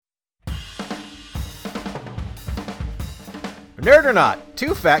Nerd or Not,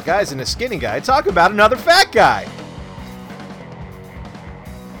 two fat guys and a skinny guy talk about another fat guy.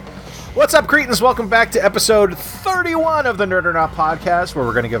 What's up, Cretins? Welcome back to episode 31 of the Nerd or Not podcast, where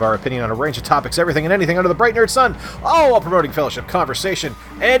we're going to give our opinion on a range of topics, everything and anything under the bright nerd sun, all while promoting fellowship, conversation,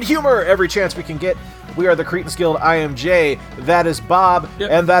 and humor every chance we can get. We are the Cretins Guild. I am Jay, that is Bob,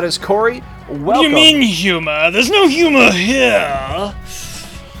 and that is Corey. Welcome. What do you mean humor? There's no humor here.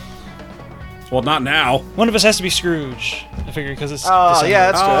 Well, not now. One of us has to be Scrooge. I figure because it's Oh, December.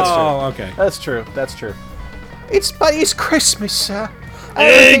 yeah, that's true. Oh, okay. That's true. It's Christmas, sir.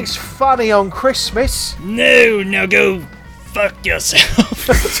 Everything's funny on Christmas. No, now go fuck yourself.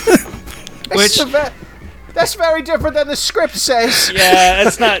 That's very different than the script says. Yeah,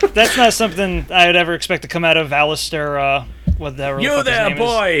 that's not something I'd ever expect to come out of Alistair. You there,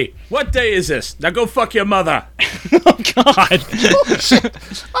 boy! What day is this? Now go fuck your mother. Oh God! Oh shit!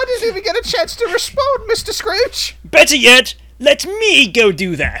 I didn't even get a chance to respond, Mr. Scrooge. Better yet, let me go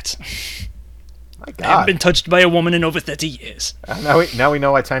do that. My I haven't God. been touched by a woman in over 30 years. Now we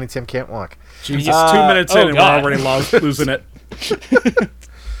know why Tiny Tim can't walk. Jesus, 2 minutes in and God. we're already losing it.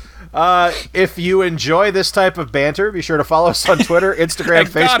 If you enjoy this type of banter, be sure to follow us on Twitter, Instagram, And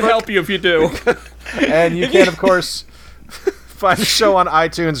Facebook. God help you if you do. And you can, of course, find the show on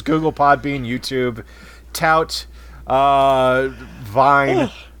iTunes, Google, Podbean, YouTube, Tout, Vine,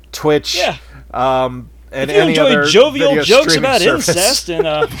 Twitch, Yeah. and If you any enjoy other jovial video jokes streaming about service. incest and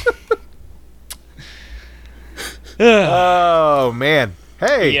Oh man!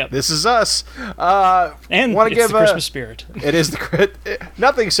 Hey, Yep. this is us. and wanna it's give the Christmas spirit. It is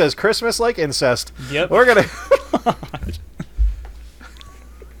nothing says Christmas like incest. Yep. We're gonna.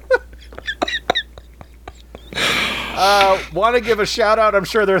 Want to give a shout out? I'm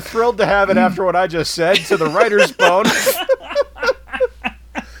sure they're thrilled to have it after what I just said to the Writer's Bone.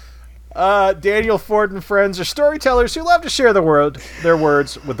 Daniel Ford and friends are storytellers who love to share their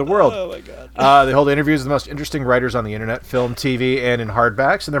words with the world. Oh my God. They hold interviews with the most interesting writers on the internet, film, TV, and in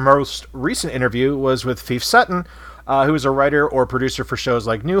hardbacks. And their most recent interview was with Fief Sutton, who is a writer or producer for shows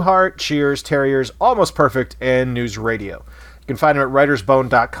like Newhart, Cheers, Terriers, Almost Perfect, and News Radio. You can find him at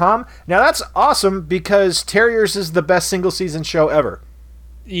writersbone.com. Now that's awesome because Terriers is the best single season show ever.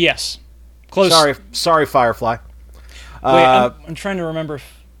 Yes. Close. Sorry, Firefly. Wait, I'm trying to remember.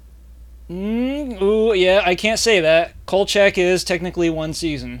 Ooh, yeah, I can't say that. Kolchak is technically one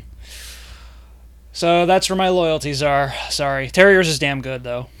season. So that's where my loyalties are. Sorry. Terriers is damn good,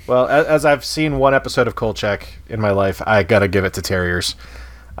 though. Well, as I've seen one episode of Kolchak in my life, I gotta give it to Terriers.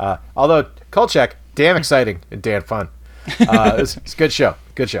 Although Kolchak, damn exciting and damn fun. It's a good show.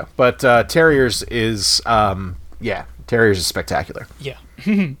 But Terriers is, Terriers is spectacular. Yeah.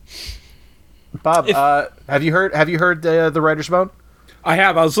 Bob, have you heard the Writer's Bone? I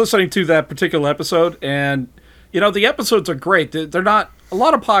have. I was listening to that particular episode, and, the episodes are great. They're not... A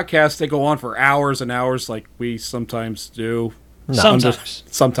lot of podcasts, they go on for hours and hours like we sometimes do. No. Sometimes.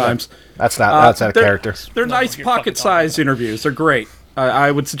 That's out of character. They're nice pocket-sized interviews. They're great. I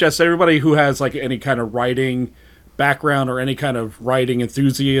would suggest everybody who has like any kind of writing background or any kind of writing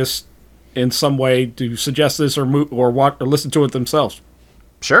enthusiast in some way to suggest this or listen to it themselves.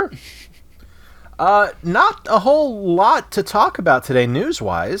 Sure. Not a whole lot to talk about today,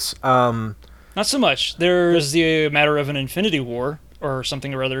 news-wise. Not so much. There's the matter of an Infinity War or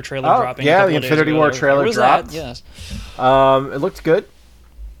something or other trailer dropping. Yeah, the Infinity War trailer dropped. That, yes. It looked good.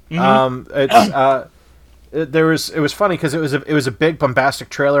 Mm-hmm. It was funny because it was a big bombastic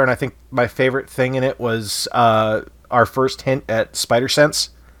trailer, and I think my favorite thing in it was our first hint at Spider Sense.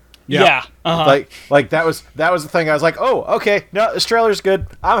 Yeah. Uh-huh. Like that was the thing. I was like, oh, okay, no, this trailer's good.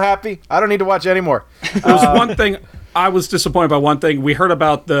 I'm happy. I don't need to watch anymore. There was one thing I was disappointed by. One thing we heard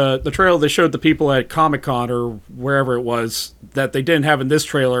about the trailer they showed the people at Comic-Con or wherever it was that they didn't have in this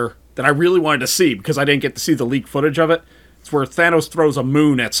trailer that I really wanted to see because I didn't get to see the leaked footage of it. It's where Thanos throws a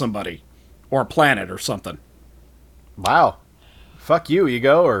moon at somebody or a planet or something. Wow. Fuck you,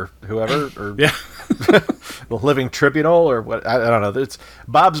 Ego, or whoever, or Yeah. the Living Tribunal, or what? I don't know. It's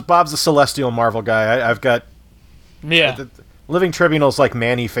Bob's the Celestial Marvel guy. I've got Yeah. Living Tribunal's like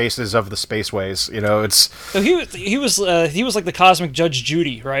Manny Faces of the Spaceways. It's. So he was like the cosmic Judge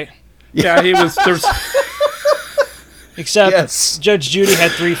Judy, right? Yeah, he was. There's. Except Yes. Judge Judy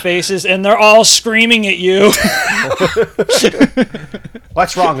had 3 faces, and they're all screaming at you.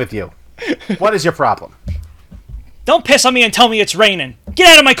 What's wrong with you? What is your problem? Don't piss on me and tell me it's raining. Get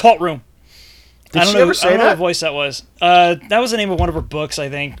out of my courtroom. Did she ever say I don't know that? what voice that was. That was the name of one of her books, I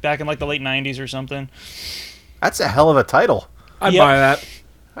think, back in like the late 90s or something. That's a hell of a title. I'd Yep. buy that.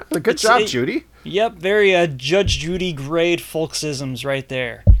 That's a good job, Judy. Yep, very Judge Judy grade folksisms right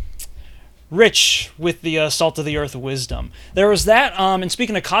there. rich with the salt of the earth wisdom. There was that, and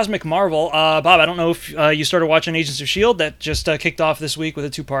speaking of Cosmic Marvel, Bob, I don't know if you started watching Agents of S.H.I.E.L.D. that just kicked off this week with a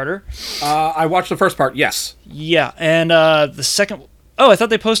 2-parter. I watched the first part, yes. Yeah, and the second... Oh, I thought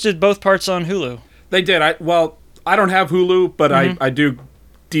they posted both parts on Hulu. They did. I don't have Hulu, but I do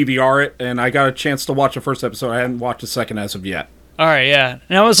DVR it, and I got a chance to watch the first episode. I hadn't watched the second as of yet. All right, yeah.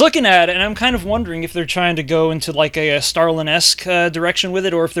 And I was looking at it, and I'm kind of wondering if they're trying to go into like a Starlin-esque direction with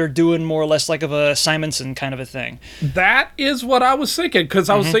it, or if they're doing more or less like of a Simonson kind of a thing. That is what I was thinking, because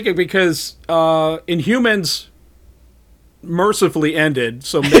Inhumans mercifully ended,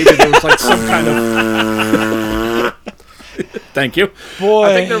 so maybe there was like some kind of... Thank you. Boy.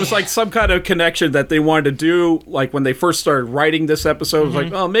 I think there was like some kind of connection that they wanted to do, like when they first started writing this episode. It was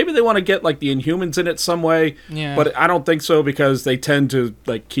like, oh, maybe they want to get like the Inhumans in it some way. Yeah. But I don't think so, because they tend to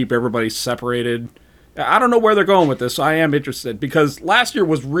like keep everybody separated. I don't know where they're going with this. So I am interested, because last year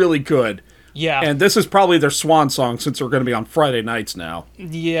was really good. Yeah. And this is probably their swan song, since they're going to be on Friday nights now.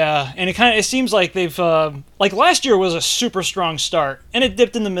 Yeah, and it seems like they've like last year was a super strong start, and it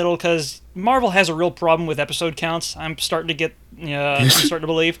dipped in the middle because Marvel has a real problem with episode counts. I'm starting to get, I'm starting to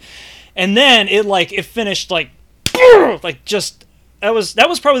believe, and then it finished like just that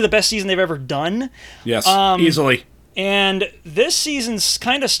was probably the best season they've ever done. Yes, easily. And this season's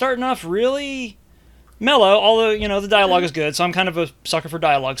kind of starting off really mellow, although the dialogue is good, so I'm kind of a sucker for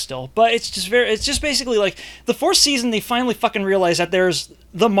dialogue still. But it's just basically like the fourth season they finally fucking realize that there's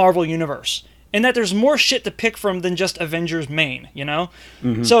the Marvel universe and that there's more shit to pick from than just Avengers main,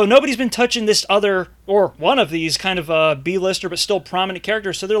 So nobody's been touching this other or one of these kind of B-lister but still prominent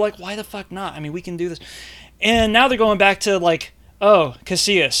characters. So they're like, why the fuck not? I mean, we can do this. And now they're going back to like, oh,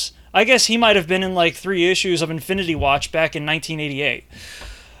 Cassius. I guess he might have been in like 3 issues of Infinity Watch back in 1988.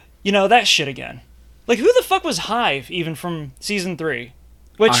 That shit again. Like, who the fuck was Hive, even from Season 3?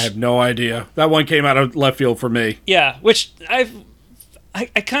 Which, I have no idea. That one came out of left field for me. Yeah, which I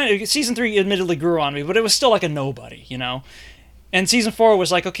kind of... Season 3 admittedly grew on me, but it was still like a nobody, And Season 4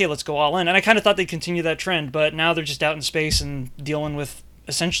 was like, okay, let's go all in. And I kind of thought they'd continue that trend, but now they're just out in space and dealing with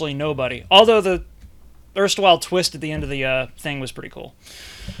essentially nobody. Although the erstwhile twist at the end of the thing was pretty cool.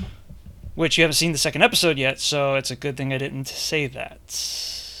 Which you haven't seen the second episode yet, so it's a good thing I didn't say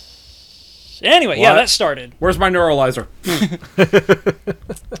that. Anyway, yeah, that started. Where's my neuralizer?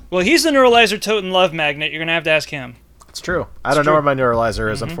 Well, he's the neuralizer toting love magnet. You're going to have to ask him. It's true. I don't know where my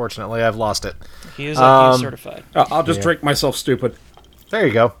neuralizer is, unfortunately. I've lost it. He is certified. I'll just drink myself stupid. There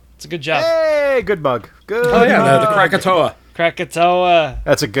you go. It's a good job. Hey, good mug. Good Oh, yeah, mug. the Krakatoa. Krakatoa.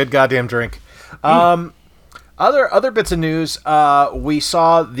 That's a good goddamn drink. Other bits of news, we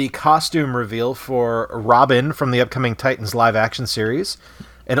saw the costume reveal for Robin from the upcoming Titans live-action series,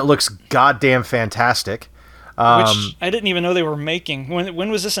 and it looks goddamn fantastic. Which I didn't even know they were making. When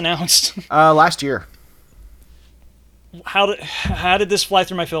was this announced? Last year. How did this fly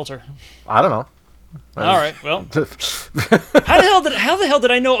through my filter? I don't know. All right, well. How the hell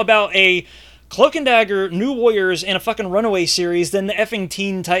did I know about a Cloak and Dagger, New Warriors, and a fucking Runaway series than the effing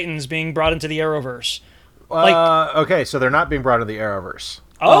Teen Titans being brought into the Arrowverse? Okay, so they're not being brought into the Arrowverse.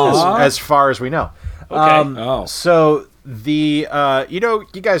 Oh. As far as we know. Okay. So the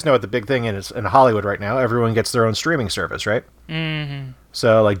you guys know what the big thing is in Hollywood right now. Everyone gets their own streaming service, right? Mm-hmm.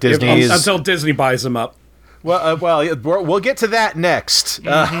 So like Disney's until Disney buys them up. Well, we'll get to that next.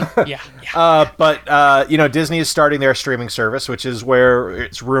 Yeah. But Disney is starting their streaming service, which is where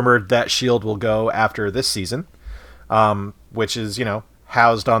it's rumored that S.H.I.E.L.D. will go after this season, which is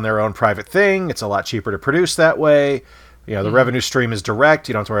housed on their own private thing. It's a lot cheaper to produce that way. The revenue stream is direct.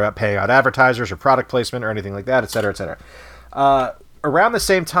 You don't have to worry about paying out advertisers or product placement or anything like that, et cetera, et cetera. Around the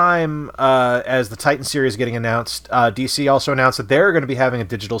same time as the Titan series getting announced, DC also announced that they're going to be having a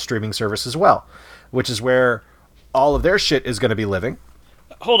digital streaming service as well, which is where all of their shit is going to be living.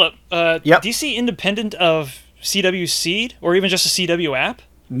 Hold up. Yep. DC independent of CW Seed or even just a CW app?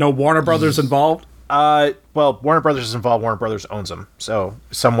 No Warner Brothers involved? Well, Warner Brothers is involved. Warner Brothers owns them. So,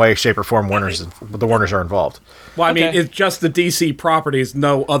 some way, shape, or form, the Warners are involved. Well, I mean, it's just the DC properties,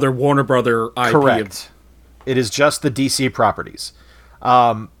 no other Warner Brother IP. Correct. It is just the DC properties.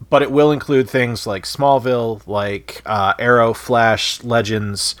 But it will include things like Smallville, like Arrow, Flash,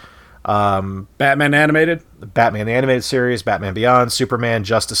 Legends, Batman Animated? Batman the Animated Series, Batman Beyond, Superman,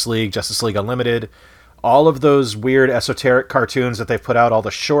 Justice League Unlimited, all of those weird esoteric cartoons that they've put out, all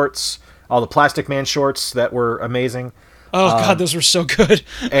the shorts, all the Plastic Man shorts that were amazing. Oh, God, those were so good.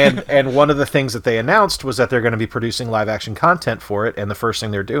 and one of the things that they announced was that they're going to be producing live-action content for it, and the first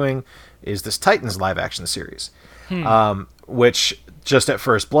thing they're doing is this Titans live-action series, which, just at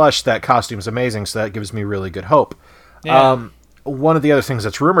first blush, that costume's amazing, so that gives me really good hope. Yeah. one of the other things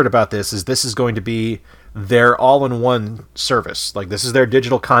that's rumored about this is going to be their all-in-one service. Like, this is their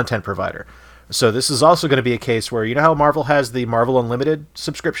digital content provider. So this is also going to be a case where, you know how Marvel has the Marvel Unlimited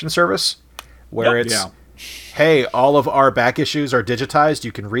subscription service? Where hey, all of our back issues are digitized.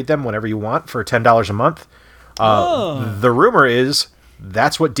 You can read them whenever you want for $10 a month. The rumor is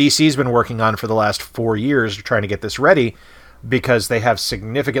that's what DC's been working on for the last 4 years, trying to get this ready, because they have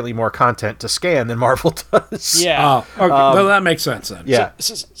significantly more content to scan than Marvel does. Yeah. Oh, okay. Well, that makes sense then. Yeah.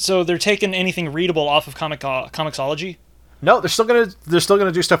 So they're taking anything readable off of Comixology? No, they're still gonna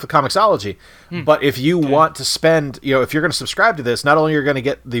do stuff with Comixology. But if you want to spend, if you're gonna subscribe to this, not only you're gonna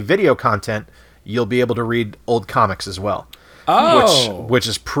get the video content, you'll be able to read old comics as well. Oh, which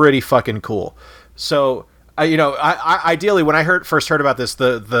is pretty fucking cool. So, I ideally, when I first heard about this,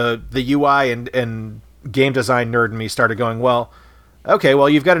 the UI and game design nerd in me started going, well, okay, well,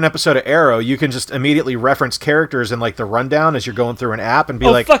 you've got an episode of Arrow. You can just immediately reference characters in like the rundown as you're going through an app and be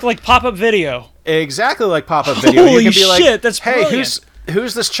like, like pop-up video. Exactly like pop-up video. Holy you can be shit, like, that's hey, brilliant.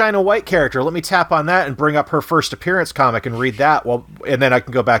 who's this China White character? Let me tap on that and bring up her first appearance comic and read that. And then I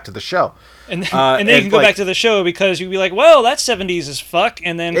can go back to the show. And then you can go back to the show because you'd be like, well, that's 70s as fuck,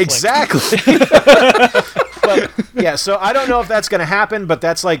 and then exactly. But yeah, so I don't know if that's going to happen, but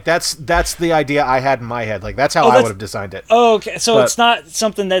that's the idea I had in my head. Like, that's how I would have designed it. Oh, okay, so it's not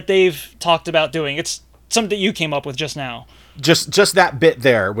something that they've talked about doing. It's something that you came up with just now. Just that bit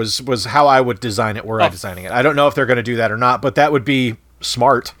there was how I would design it. I'm designing it. I don't know if they're going to do that or not, but that would be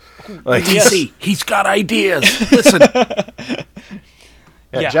smart. Like, DC, he's got ideas. Listen.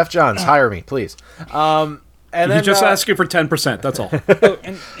 Yeah, Jeff Johns, hire me, please. And then just asking for 10%. That's all.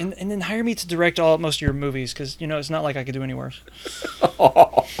 And then hire me to direct most of your movies, because it's not like I could do any worse.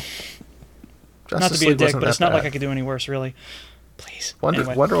 Not to be a dick, but it's not like I could do any worse, really. Please. Wonder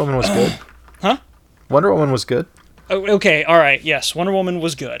Woman was good. Huh? Wonder Woman was good. Oh, okay, all right, yes, Wonder Woman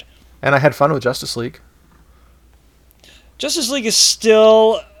was good. And I had fun with Justice League. Justice League is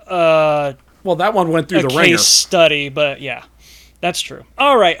still well, that one went through the ringer. Case study, but yeah, that's true.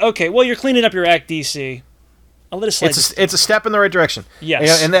 All right, okay. Well, you're cleaning up your act, DC. I'll let it slide. It's a step in the right direction.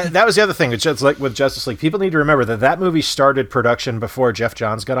 Yes. And that was the other thing with Justice League. People need to remember that movie started production before Jeff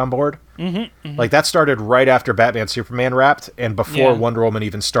Johns got on board. Mm-hmm. Like, that started right after Batman Superman wrapped and before Wonder Woman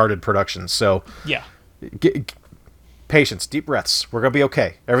even started production. So yeah, patience, deep breaths. We're gonna be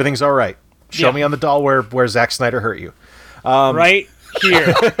okay. Everything's all right. Show me on the doll where Zack Snyder hurt you. Right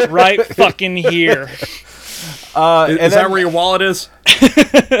here, right fucking here. Is that where your wallet is?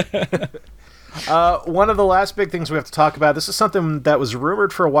 One of the last big things we have to talk about, this is something that was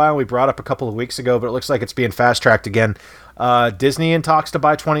rumored for a while. We brought up a couple of weeks ago, but it looks like it's being fast-tracked again. Disney in talks to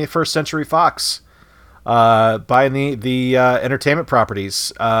buy 21st Century Fox, buying the entertainment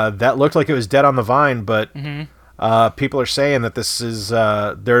properties. That looked like it was dead on the vine, but people are saying that this is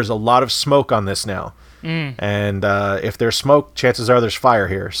there's a lot of smoke on this now. And if there's smoke, chances are there's fire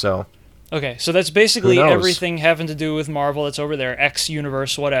here. So okay, so that's basically everything having to do with Marvel that's over there, X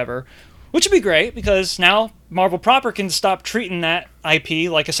universe, whatever. Which would be great, because now Marvel proper can stop treating that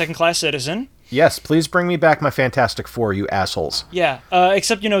IP like a second-class citizen. Yes, please bring me back my Fantastic Four, you assholes. Yeah,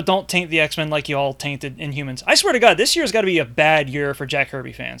 except, don't taint the X-Men like you all tainted Inhumans. I swear to God, this year's got to be a bad year for Jack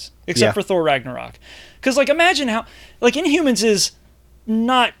Kirby fans, except for Thor Ragnarok. Because, imagine how... Inhumans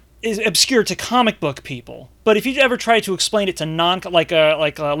is obscure to comic book people, but if you ever try to explain it to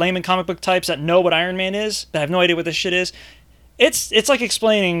layman comic book types that know what Iron Man is, that have no idea what this shit is, it's like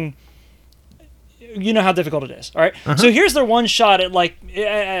explaining... You know how difficult it is, all right? So here's their one shot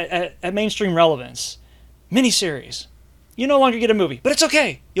at mainstream relevance. Miniseries. You no longer get a movie, but it's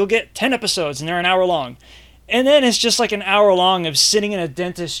okay. You'll get 10 episodes, and they're an hour long. And then it's just like an hour long of sitting in a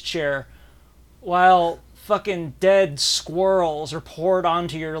dentist chair while fucking dead squirrels are poured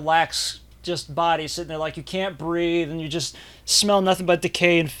onto your lax body, sitting there like you can't breathe, and you just smell nothing but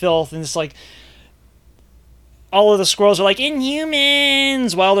decay and filth, and it's like... all of the squirrels are like,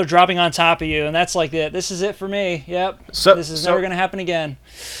 Inhumans, while they're dropping on top of you, and that's like it. This is it for me. Yep. This is never gonna happen again.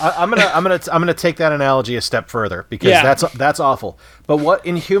 I'm gonna take that analogy a step further, because that's awful. But what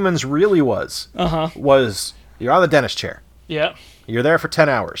Inhumans really was you're on the dentist chair. Yeah. You're there for 10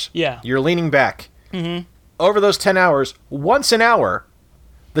 hours. Yeah. You're leaning back. Mm-hmm. Over those 10 hours, once an hour,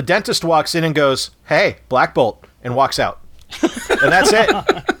 the dentist walks in and goes, "Hey, Black Bolt," and walks out. And that's it.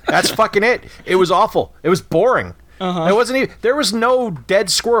 That's fucking it. It was awful. It was boring. It wasn't even, there was no dead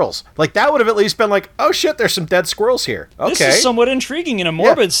squirrels. Like, that would have at least been like, oh shit, there's some dead squirrels here. Okay. This is somewhat intriguing in a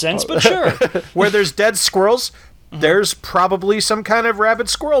morbid sense, but sure. Where there's dead squirrels, there's probably some kind of rabid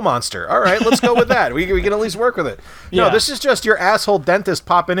squirrel monster. All right, let's go with that. We can at least work with it. No, this is just your asshole dentist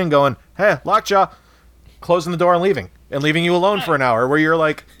popping in going, "Hey, lockjaw," closing the door and leaving. and leaving you alone for an hour, where you're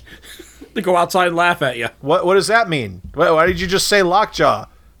like, They go outside and laugh at you. what does that mean? Why did you just say lockjaw?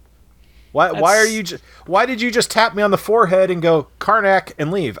 Why did you just tap me on the forehead and go Karnak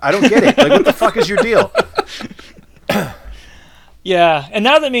and leave? I don't get it. Like, what the fuck is your deal? Yeah, and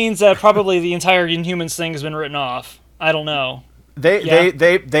now that means that probably the entire Inhumans thing has been written off. I don't know.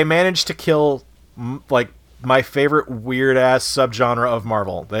 They managed to kill like my favorite weird ass subgenre of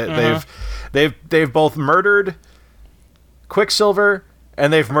Marvel. They've both murdered Quicksilver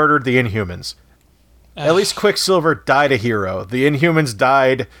and they've murdered the Inhumans. At least Quicksilver died a hero. The Inhumans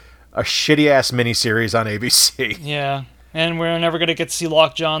died a shitty ass miniseries on ABC. Yeah, and we're never gonna get to see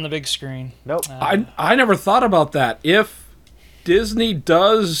Lockjaw on the big screen. Nope. I never thought about that. If Disney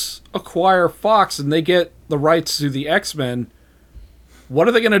does acquire Fox and they get the rights to the X-Men, what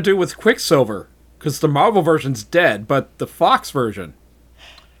are they going to do with Quicksilver? Because the Marvel version's dead, but the Fox version.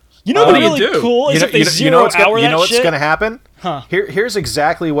 You know what would be really cool is if they zero hour that shit? You know what's going to happen? Huh. Here's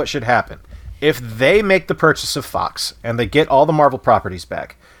exactly what should happen. If they make the purchase of Fox and they get all the Marvel properties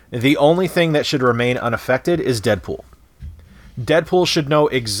back, the only thing that should remain unaffected is Deadpool. Deadpool should know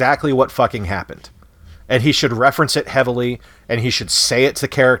exactly what fucking happened. And he should reference it heavily, and he should say it to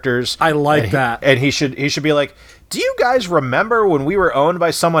characters. I like that. And he should be like, do you guys remember when we were owned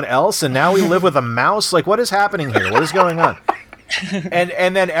by someone else and now we live with a mouse? Like, what is happening here? What is going on?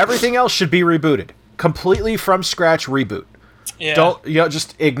 And then everything else should be rebooted. Completely from scratch reboot. Yeah. Don't,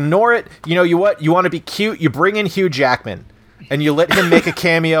 just ignore it. You what? You want to be cute? You bring in Hugh Jackman. And you let him make a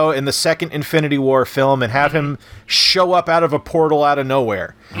cameo in the second Infinity War film and have him show up out of a portal out of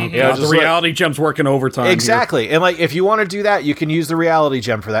nowhere. The reality gem's working overtime. Exactly. Here. And like, if you want to do that, you can use the reality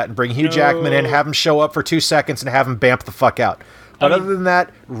gem for that and bring Hugh Jackman in, have him show up for 2 seconds and have him bamf the fuck out. But other than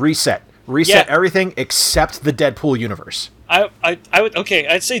that, reset everything except the Deadpool universe. I would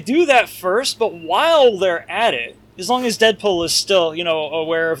I'd say do that first, but while they're at it, as long as Deadpool is still,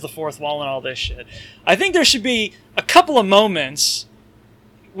 aware of the fourth wall and all this shit, I think there should be a couple of moments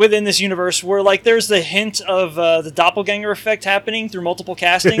within this universe where, like, there's the hint of the doppelganger effect happening through multiple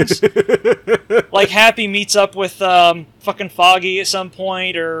castings. Like, Happy meets up with fucking Foggy at some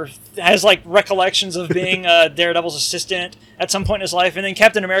point, or has, like, recollections of being Daredevil's assistant at some point in his life, and then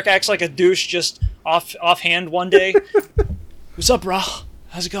Captain America acts like a douche just offhand one day. What's up, bro?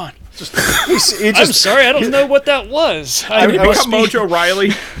 How's it going? I'm sorry, I don't know what that was. Mojo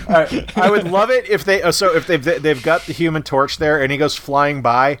Riley. I would love it if they've got the Human Torch there and he goes flying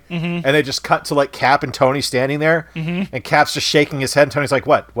by, and they just cut to like Cap and Tony standing there, and Cap's just shaking his head, and Tony's like,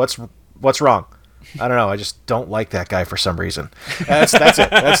 "What's wrong?" I don't know. I just don't like that guy for some reason. That's it.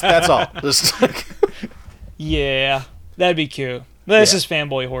 That's all. Yeah, that'd be cute. This is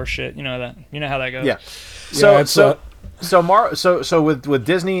fanboy horse shit. You know that. You know how that goes. Yeah. So with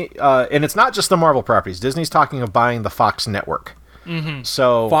Disney, and it's not just the Marvel properties. Disney's talking of buying the Fox network. Mm-hmm.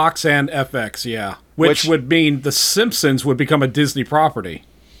 So Fox and FX, yeah, which would mean The Simpsons would become a Disney property.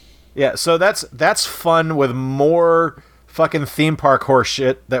 Yeah, so that's fun with more fucking theme park horse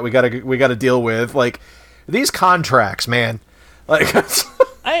shit that we gotta deal with. Like these contracts, man. Like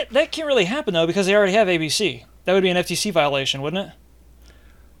that can't really happen though because they already have ABC. That would be an FTC violation, wouldn't it?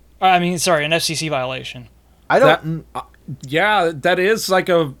 I mean, sorry, an FCC violation. I don't. That is like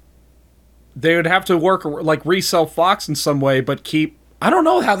they would have to work like resell Fox in some way, but keep. I don't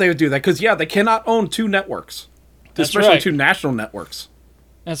know how they would do that because they cannot own 2 networks, especially 2 national networks.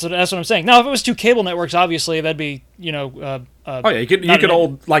 That's what I'm saying. Now, if it was 2 cable networks, obviously that'd be you could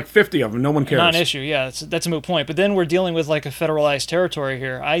hold like 50 of them. No one cares. Not an issue. Yeah, that's a moot point. But then we're dealing with like a federalized territory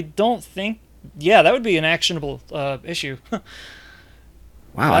here. I don't think. Yeah, that would be an actionable issue. Wow,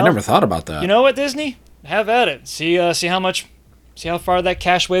 well, I never thought about that. You know what, Disney? Have at it. See how far that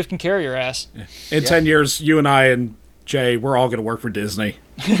cash wave can carry your ass. In 10 years, you and I and Jay, we're all going to work for Disney.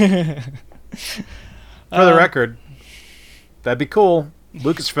 For the record, that'd be cool.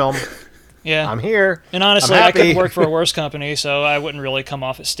 Lucasfilm. Yeah. I'm here. And honestly, I couldn't work for a worse company, so I wouldn't really come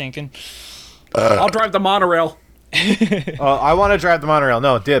off as stinking. I'll drive the monorail. I want to drive the monorail.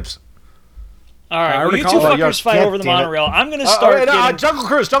 No, dibs. All right, well, you 2 fuckers fight over the monorail. I'm going to start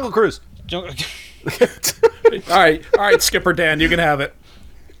Jungle Cruise. All right, Skipper Dan, you can have it.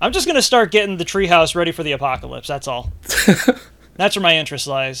 I'm just going to start getting the treehouse ready for the apocalypse, that's all. That's where my interest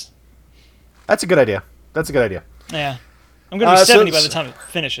lies. That's a good idea. Yeah. I'm going to be 70 by the time it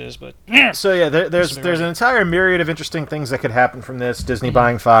finishes, but... So, yeah, there's an entire myriad of interesting things that could happen from this. Disney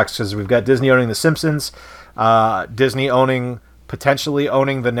buying Fox, because we've got Disney owning The Simpsons, Disney potentially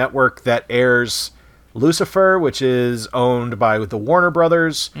owning the network that airs Lucifer, which is owned by the Warner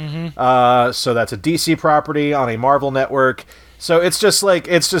Brothers. So that's a DC property on a Marvel network. So it's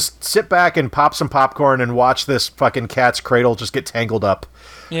just sit back and pop some popcorn and watch this fucking cat's cradle just get tangled up.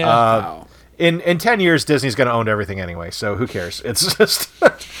 Yeah. Wow. In 10 years, Disney's going to own everything anyway, so who cares? It's just...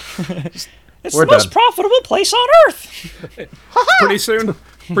 It's we're the most done. profitable place on Earth. Pretty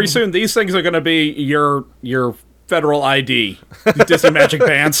soon, these things are going to be your federal ID. Disney Magic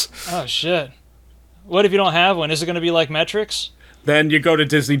Bands. Oh, shit. What if you don't have one? Is it going to be like metrics? Then you go to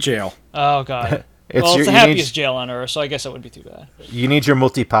Disney jail. Oh, God. It's Well, your- it's the you need- happiest jail on Earth, so I guess that wouldn't be too bad. You need your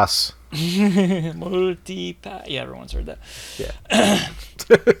multi-pass. Yeah, everyone's heard that.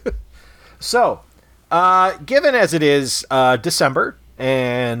 So, given as it is December,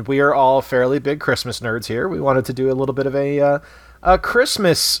 and we are all fairly big Christmas nerds here, we wanted to do a little bit of a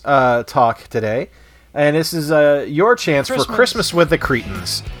Christmas talk today. And this is your chance for Christmas with the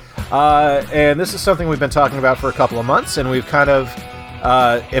Cretins. And this is something we've been talking about for a couple of months, and we've kind of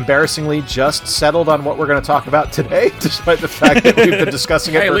embarrassingly just settled on what we're going to talk about today, despite the fact that we've been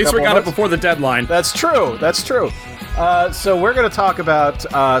discussing it Hey, for at a least we couple got of it months. before the deadline. That's true. That's true. So we're going to talk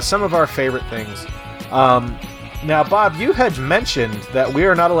about some of our favorite things. Now, Bob, you had mentioned that we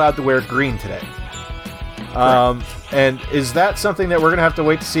are not allowed to wear green today. And is that something that we're going to have to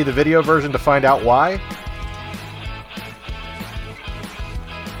wait to see the video version to find out why?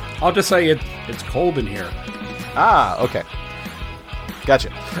 I'll just say it's cold in here. Ah, okay.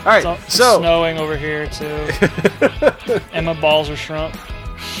 Gotcha. All right, It's so... snowing over here, too. And my balls are shrunk.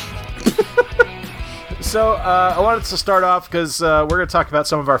 So, I wanted to start off because we're going to talk about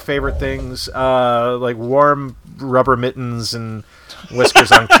some of our favorite things, like warm rubber mittens and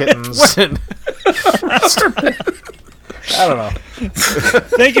whiskers on kittens. And I don't know.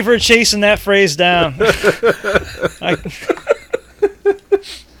 Thank you for chasing that phrase down.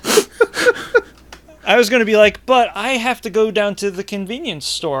 I was going to be like, but I have to go down to the convenience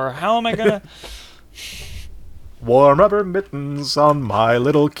store. How am I going to... Warm rubber mittens on my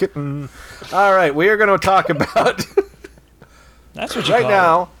little kitten. All right, we are going to talk about, That's what you right call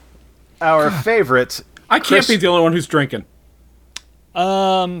now, our favorite... I can't be the only one who's drinking. it.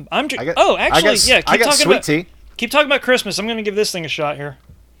 I'm I got- Oh, actually, I keep got talking sweet about... tea. Keep talking about Christmas. I'm going to give this thing a shot here.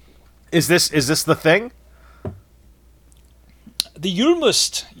 Is this the thing? The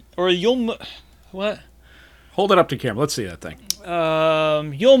Yulmust. Or Yulm... What? Hold it up to camera. Let's see that thing.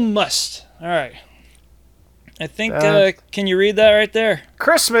 Yulmust. All right. I think, can you read that right there?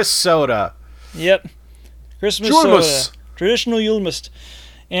 Christmas soda. Yep. Christmas Yulmust. soda. Traditional Yulmust.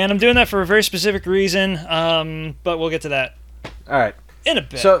 And I'm doing that for a very specific reason, but we'll get to that All right. in a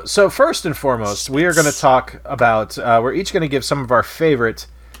bit. So first and foremost, we are going to talk about. We're each going to give some of our favorite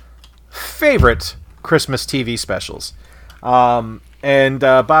Christmas TV specials. And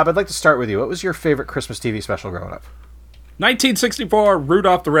Bob, I'd like to start with you. What was your favorite Christmas TV special growing up? 1964,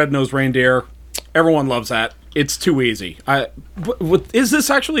 Rudolph the Red-Nosed Reindeer. Everyone loves that. It's too easy. Is this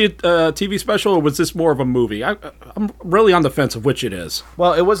actually a TV special, or was this more of a movie? I'm really on the fence of which it is.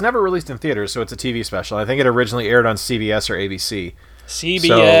 Well, it was never released in theaters, so it's a TV special. I think it originally aired on CBS or ABC.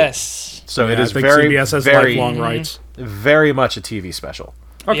 CBS. So it Yeah, is I think very, CBS has very, lifelong rights. very much a TV special.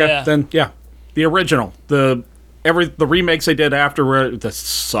 Okay, Yeah. then yeah, the original. The remakes they did after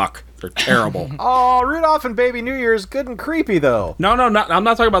suck. They're terrible. Oh, Rudolph and Baby New Year is good and creepy, though. No, I'm not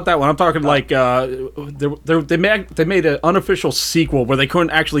talking about that one. I'm talking like they made an unofficial sequel where they couldn't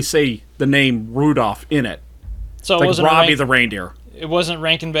actually say the name Rudolph in it. So it Like wasn't Robbie the reindeer. It wasn't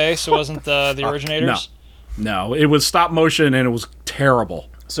Rankin Bass. It wasn't the originators. No, it was stop motion and it was terrible.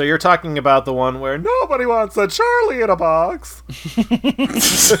 So you're talking about the one where nobody wants a Charlie in a box.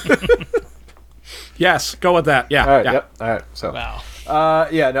 Yes, go with that. Yeah. All right. yeah. Yep. All right. So. Wow.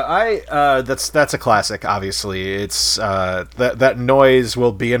 That's a classic. Obviously, it's that noise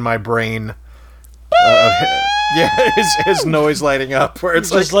will be in my brain. Yeah, his noise lighting up where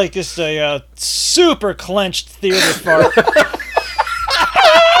it's Just like just a super clenched theater fart.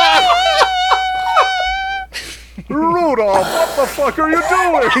 Rudolph, what the fuck are you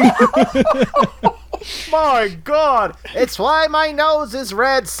doing? My God, it's why my nose is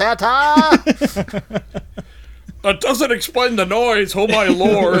red, Santa. That doesn't explain the noise. Oh my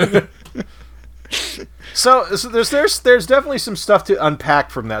lord. So there's definitely some stuff to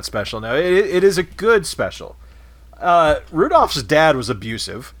unpack from that special. Now it is a good special. Rudolph's dad was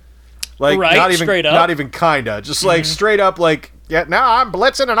abusive, like Right, not even straight up. not even kinda, just like straight up, like yeah. Now I'm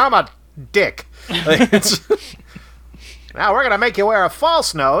blitzing and I'm a dick. Like, now we're gonna make you wear a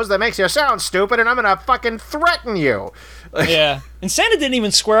false nose that makes you sound stupid, and I'm gonna fucking threaten you. Yeah. And Santa didn't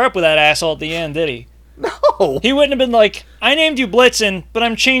even square up with that asshole at the end, did he? No. He wouldn't have been like, I named you Blitzen, but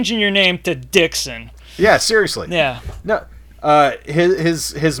I'm changing your name to Dixon. Yeah, seriously. Yeah. No.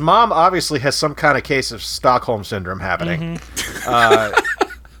 His mom obviously has some kind of case of Stockholm syndrome happening.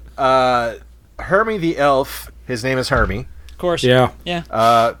 Hermie the elf, his name is Hermie. Of course. Yeah.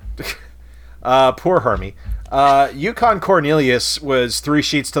 Poor Hermie. Yukon Cornelius was 3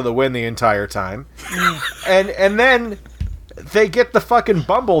 sheets to the wind the entire time. and then they get the fucking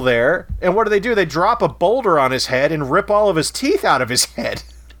Bumble there, and what do? They drop a boulder on his head and rip all of his teeth out of his head.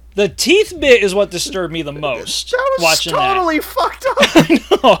 The teeth bit is what disturbed me the most. That was watching totally fucked up. I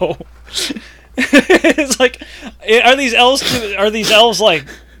know. It's like, are these elves like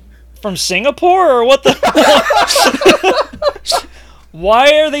from Singapore or what the?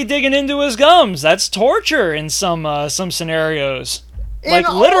 Why are they digging into his gums? That's torture in some scenarios. In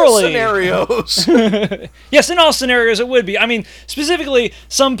all scenarios. Yes, in all scenarios it would be. I mean, specifically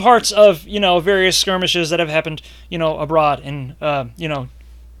some parts of various skirmishes that have happened abroad in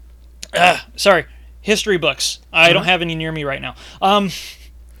sorry, history books. I don't have any near me right now.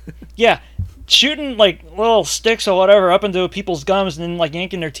 Yeah, shooting like little sticks or whatever up into people's gums and then like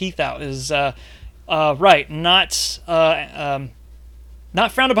yanking their teeth out is right, not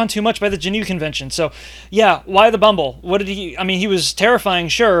frowned upon too much by the Geneva Convention. So, yeah, why the Bumble? What did he? I mean, he was terrifying,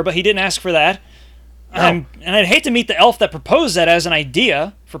 sure, but he didn't ask for that. No. And I'd hate to meet the elf that proposed that as an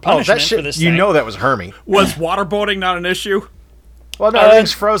idea for punishment for this thing. You know that was Hermie. Was waterboarding not an issue? Well, no,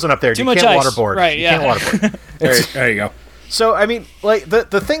 everything's frozen up there. Too You much can't ice. waterboard. Right, you yeah. can't waterboard. There you go. So, I mean, like,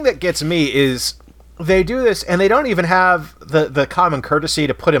 the thing that gets me is they do this, and they don't even have the common courtesy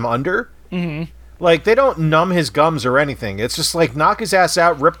to put him under. Mm-hmm. Like, they don't numb his gums or anything. It's just like, knock his ass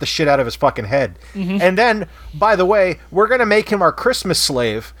out, rip the shit out of his fucking head. Mm-hmm. And then, by the way, we're going to make him our Christmas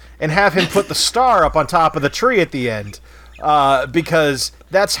slave and have him put the star up on top of the tree at the end. Because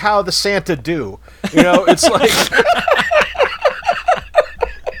that's how the Santa do. You know, it's like...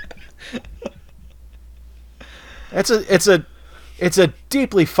 It's a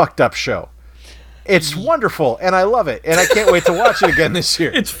deeply fucked up show. It's wonderful, and I love it, and I can't wait to watch it again this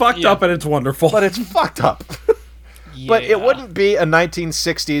year. It's fucked up and it's wonderful. But it's fucked up. But it wouldn't be a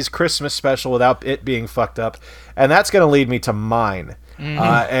 1960s Christmas special without it being fucked up, and that's going to lead me to mine.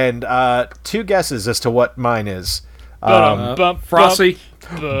 And 2 guesses as to what mine is. Frosty.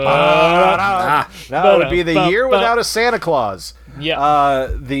 No, it would be the year without a Santa Claus. Yeah.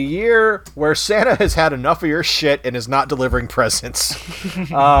 The year where Santa has had enough of your shit and is not delivering presents.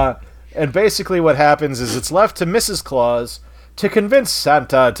 And basically what happens is it's left to Mrs. Claus to convince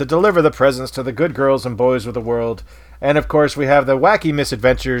Santa to deliver the presents to the good girls and boys of the world. And of course we have the wacky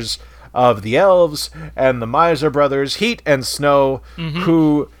misadventures of the elves and the Miser brothers, Heat and Snow,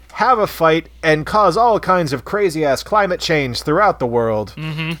 who have a fight and cause all kinds of crazy-ass climate change throughout the world.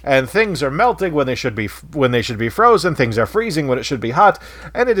 And things are melting when they should be frozen, things are freezing when it should be hot,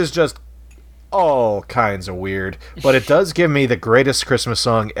 and it is just all kinds of weird. But it does give me the greatest Christmas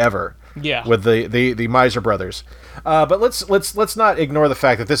song ever. Yeah. With the Miser brothers. But let's not ignore the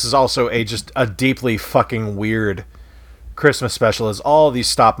fact that this is also just a deeply fucking weird Christmas special, as all these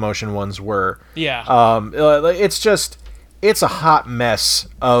stop motion ones were. Yeah. It's a hot mess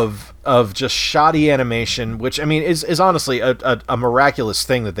of just shoddy animation, which I mean is honestly a miraculous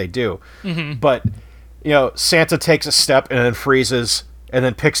thing that they do. But Santa takes a step and then freezes and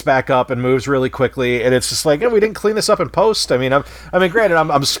then picks back up and moves really quickly, and it's just like, we didn't clean this up in post. I mean, granted,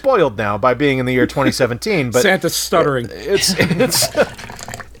 I'm spoiled now by being in the year 2017, but Santa's stuttering. It's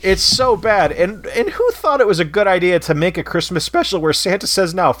so bad. And who thought it was a good idea to make a Christmas special where Santa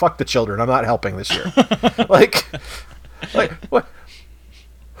says, "No, fuck the children, I'm not helping this year"? like what?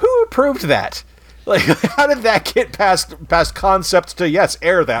 Who approved that? Like, how did that get past concept to yes,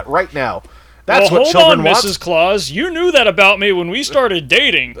 air that right now? That's what children want. Hold on, Mrs. Claus. You knew that about me when we started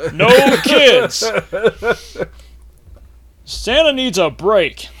dating. No kids. Santa needs a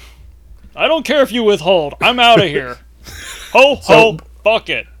break. I don't care if you withhold. I'm out of here. Ho, ho, fuck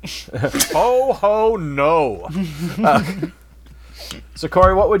it. Ho, ho, no. So,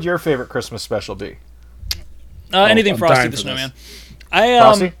 Corey, what would your favorite Christmas special be? Anything I'm Frosty dying the for Snowman.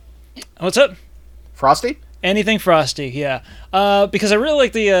 Frosty? What's up? Frosty? Anything Frosty, yeah. Because I really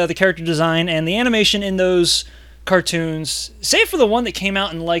like the character design and the animation in those cartoons, save for the one that came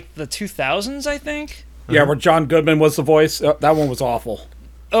out in like the 2000s, I think. Yeah, where John Goodman was the voice. That one was awful.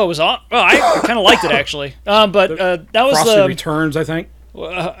 Oh, it was awful. Oh, I kind of liked it actually. But that was Frosty Returns, I think.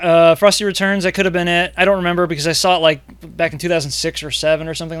 Frosty Returns. That could have been it. I don't remember because I saw it like back in 2006 or 7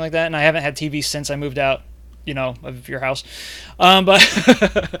 or something like that, and I haven't had TV since I moved out. Of your house.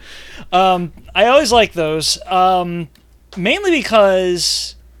 But I always like those. Mainly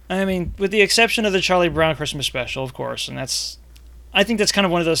because, with the exception of the Charlie Brown Christmas special, of course, and I think that's kind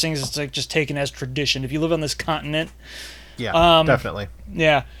of one of those things that's like just taken as tradition. If you live on this continent, Yeah, definitely.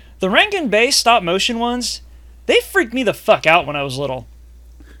 Yeah. The Rankin-based stop-motion ones, they freaked me the fuck out when I was little.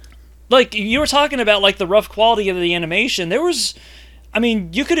 Like, you were talking about, like, the rough quality of the animation. There was... I mean,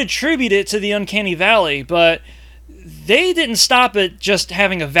 you could attribute it to the Uncanny Valley, but they didn't stop at just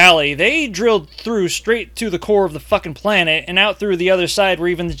having a valley. They drilled through straight to the core of the fucking planet and out through the other side where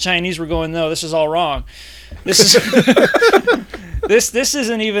even the Chinese were going, no, this is all wrong. This is this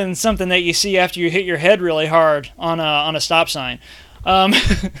isn't even something that you see after you hit your head really hard on a stop sign.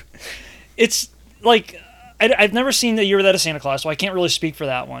 It's like I've never seen The Year Without a Santa Claus, so I can't really speak for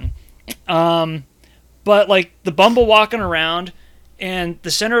that one. But like the Bumble walking around and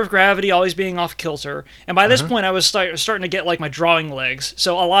the center of gravity always being off kilter, and by this point I was starting to get like my drawing legs.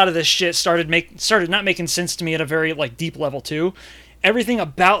 So a lot of this shit started not making sense to me at a very like deep level too. Everything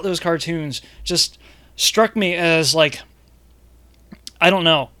about those cartoons just struck me as like, I don't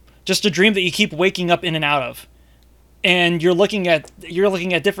know, just a dream that you keep waking up in and out of. And you're looking at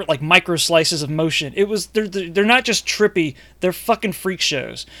different like micro slices of motion. They're not just trippy, they're fucking freak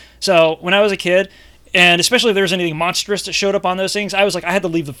shows. So when I was a kid, and especially if there was anything monstrous that showed up on those things, I was like, I had to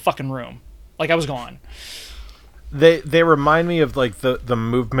leave the fucking room. Like, I was gone. They remind me of like the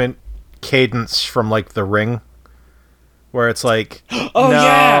movement cadence from like The Ring, where it's like, oh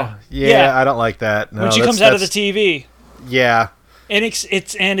no, yeah, I don't like that. No, when she comes out of the TV. Yeah. And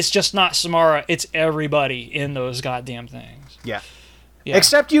it's just not Samara, it's everybody in those goddamn things. Yeah.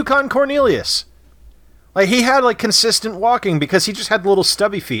 Except Yukon Cornelius. Like, he had like consistent walking because he just had little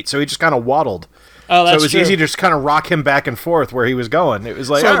stubby feet, so he just kind of waddled. Oh, that's so it was easy to just kind of rock him back and forth where he was going. It was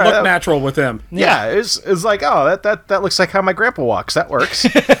like, so it looked natural with him. Yeah, it was like, oh, that looks like how my grandpa walks. That works.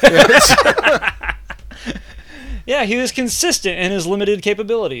 Yeah, he was consistent in his limited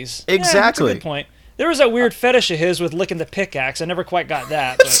capabilities. Exactly. Yeah, that's a good point. There was that weird fetish of his with licking the pickaxe. I never quite got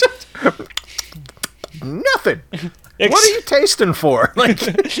that. But... Nothing. What are you tasting for? Like,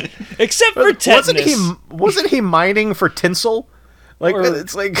 except for tetanus. Wasn't he mining for tinsel? Like,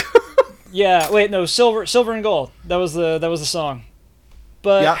 it's like. Yeah. Wait. No. Silver and gold. That was the song.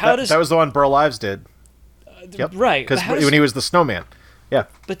 But yeah, that was the one Burl Ives did. Yep. Right. Because when he was the snowman. Yeah.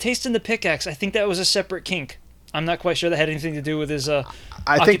 But tasting the pickaxe, I think that was a separate kink. I'm not quite sure that had anything to do with his. I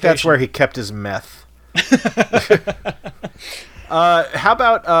think that's where he kept his meth. How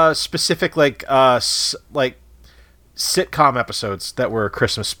about specific like sitcom episodes that were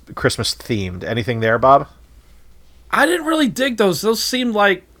Christmas themed? Anything there, Bob? I didn't really dig those. Those seemed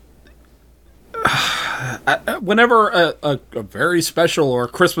like whenever a very special or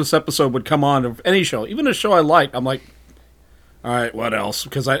Christmas episode would come on of any show, even a show I like, I'm like, all right, what else?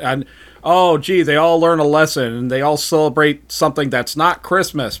 Because oh, gee, they all learn a lesson and they all celebrate something that's not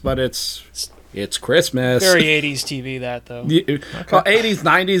Christmas, but it's Christmas. Very 80s TV, that, though. Okay. Well, 80s,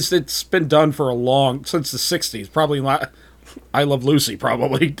 90s, it's been done for since the 60s. Probably I Love Lucy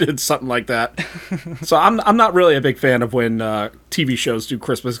probably did something like that. So I'm not really a big fan of when TV shows do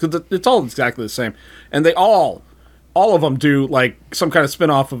Christmas, because it's all exactly the same. And they all of them do like some kind of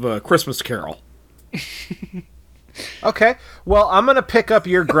spin-off of a Christmas Carol. Okay, well, I'm going to pick up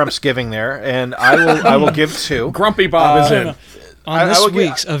your Grumpsgiving there, and I will give two. Grumpy Bob is in. On this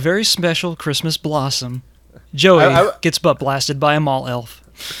week's A Very Special Christmas Blossom, Joey gets butt blasted by a mall elf.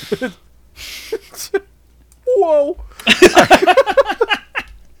 Whoa.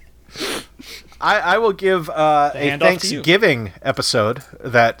 I will give a Thanksgiving episode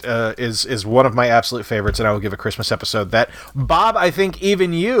that is one of my absolute favorites, and I will give a Christmas episode that, Bob, I think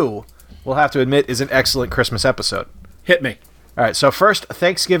even you will have to admit is an excellent Christmas episode. Hit me. All right, so first,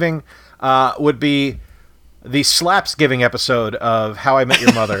 Thanksgiving would be the Slapsgiving episode of How I Met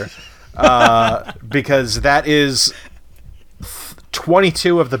Your Mother, because that is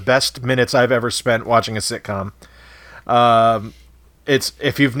 22 of the best minutes I've ever spent watching a sitcom. It's,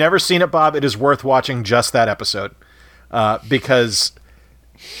 if you've never seen it, Bob, it is worth watching just that episode, because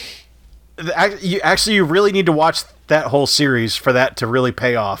you really need to watch that whole series for that to really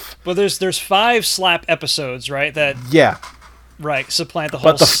pay off. Well, there's 5 slap episodes, right? Right, supplant the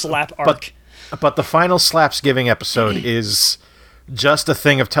whole slap arc. But the final Slapsgiving episode is just a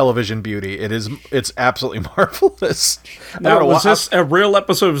thing of television beauty. It's absolutely marvelous. Now, was this a real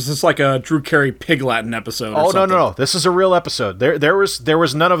episode, or was this like a Drew Carey Pig Latin episode? Oh, no. This is a real episode. There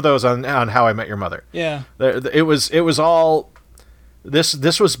was none of those on How I Met Your Mother. Yeah. It was all.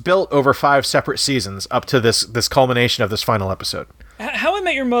 This was built over 5 separate seasons up to this culmination of this final episode. How I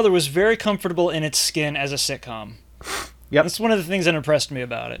Met Your Mother was very comfortable in its skin as a sitcom. Yep. That's one of the things that impressed me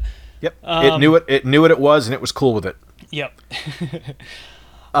about it. Yep. It knew what it was, and it was cool with it. Yep.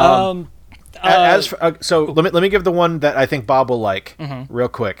 So let me give the one that I think Bob will like real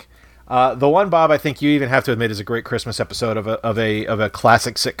quick. The one, Bob, I think you even have to admit is a great Christmas episode of a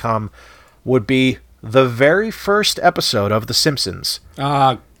classic sitcom would be the very first episode of The Simpsons.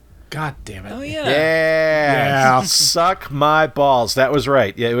 God damn it. Oh, yeah. Yeah. Suck my balls. That was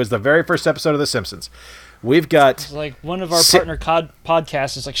right. Yeah, it was the very first episode of The Simpsons. We've got... It's like one of our partner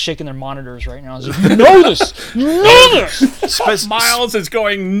podcasts is like shaking their monitors right now. It's like, you know this! You know this! Miles is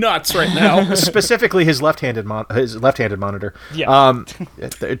going nuts right now. Specifically his left-handed monitor. Yeah.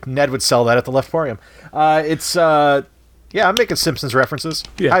 Ned would sell that at the Leftporium. Yeah, I'm making Simpsons references.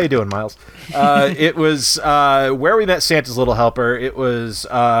 Yeah. How you doing, Miles? It was Where We Met Santa's Little Helper. It was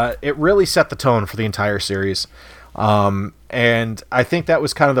it really set the tone for the entire series. And I think that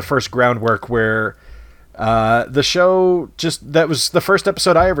was kind of the first groundwork where the show that was the first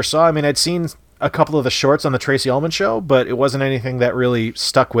episode I ever saw. I mean, I'd seen a couple of the shorts on the Tracy Ullman Show, but it wasn't anything that really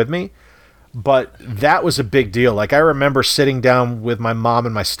stuck with me. But that was a big deal. Like, I remember sitting down with my mom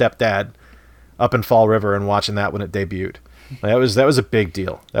and my stepdad up in Fall River and watching that when it debuted. That was a big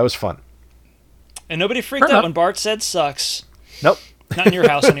deal. That was fun. And nobody freaked out when Bart said sucks. Nope. Not in your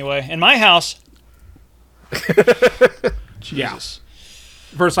house, anyway. In my house. Jesus.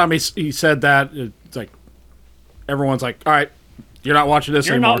 First time he said that, it's like, everyone's like, all right, you're not watching this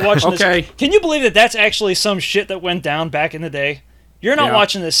anymore. You're not watching okay. this. Can you believe that that's actually some shit that went down back in the day? You're not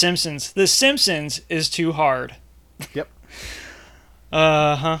watching The Simpsons. The Simpsons is too hard. Yep.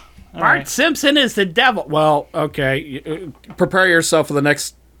 Uh-huh. Bart Simpson is the devil. Well, okay. Prepare yourself for the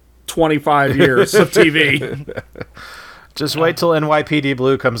next 25 years of TV. Just wait till NYPD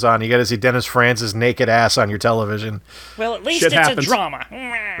Blue comes on. You got to see Dennis Franz's naked ass on your television. Well, at least Shit it's happens. a drama.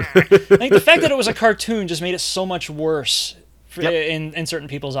 Like, the fact that it was a cartoon just made it so much worse in certain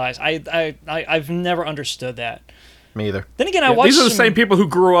people's eyes. I've never understood that. Me either. Then again, I watched These are the same people who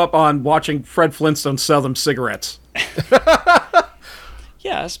grew up on watching Fred Flintstone sell them cigarettes.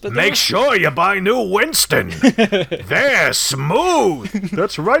 Yes, but Make sure you buy new Winston. They're smooth.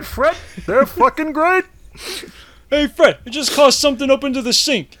 That's right, Fred. They're fucking great. Hey, Fred, it just caused something up into the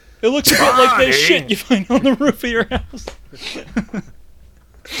sink. It looks a bit like that shit you find on the roof of your house.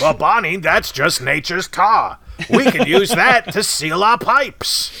 Well, Bonnie, that's just nature's tar. We can use that to seal our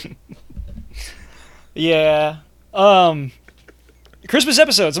pipes. Yeah. Christmas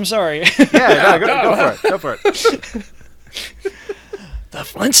episodes, I'm sorry. Yeah, go for it. The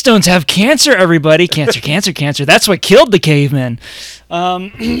Flintstones have cancer, everybody. Cancer. That's what killed the cavemen.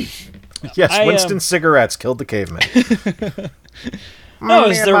 Yes, Winston cigarettes killed the caveman. No,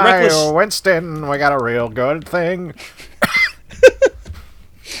 it's the reckless... Winston, we got a real good thing.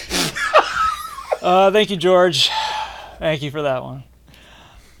 Thank you, George. Thank you for that one.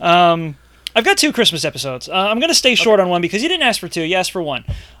 I've got 2 Christmas episodes. I'm going to stay short on one because you didn't ask for 2. You asked for 1.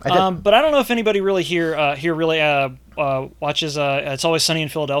 But I don't know if anybody really here really watches It's Always Sunny in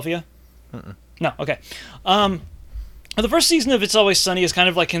Philadelphia. Mm-mm. No, okay. The first season of It's Always Sunny is kind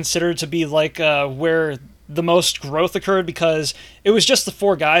of like considered to be like where the most growth occurred because it was just the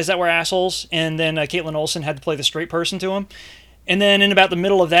 4 guys that were assholes, and then Caitlin Olsen had to play the straight person to him. And then in about the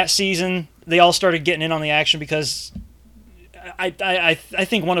middle of that season, they all started getting in on the action because I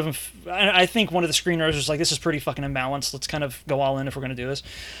think one of them, I think one of the screenwriters was like, this is pretty fucking imbalanced. Let's kind of go all in if we're going to do this.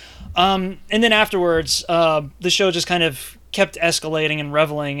 And then afterwards, the show just kind of kept escalating and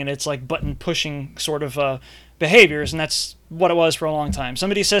reveling, and it's like button pushing sort of behaviors, and that's what it was for a long time.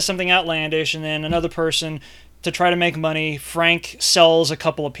 Somebody says something outlandish, and then another person, to try to make money, Frank sells a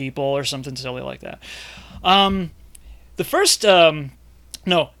couple of people or something silly like that.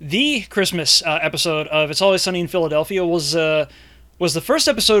 The Christmas episode of It's Always Sunny in Philadelphia was the first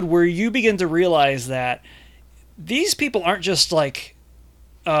episode where you begin to realize that these people aren't just like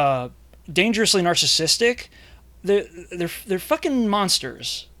dangerously narcissistic. They're fucking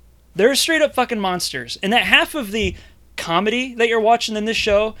monsters. They're straight up fucking monsters. And that half of the comedy that you're watching in this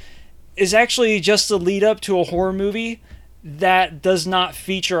show is actually just the lead up to a horror movie that does not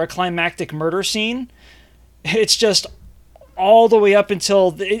feature a climactic murder scene. It's just all the way up until,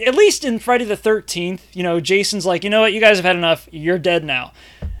 at least in Friday the 13th, Jason's like, you know what, you guys have had enough. You're dead now.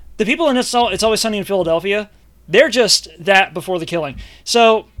 The people in It's Always Sunny in Philadelphia, they're just that before the killing.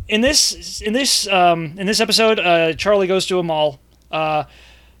 So in this episode, Charlie goes to a mall.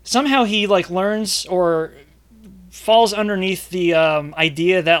 Somehow he learns or falls underneath the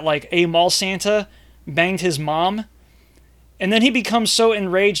idea that a mall Santa banged his mom. And then he becomes so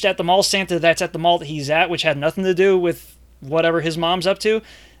enraged at the mall Santa that's at the mall that he's at, which had nothing to do with whatever his mom's up to,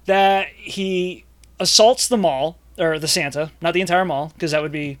 that he assaults the mall, or the Santa, not the entire mall, because that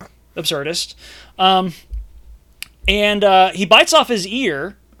would be absurdist. And he bites off his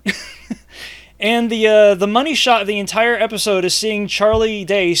ear, And the money shot of the entire episode is seeing Charlie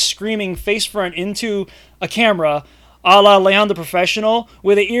Day screaming face front into a camera, a la Leon the Professional,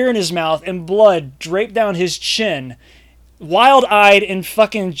 with an ear in his mouth and blood draped down his chin, wild-eyed and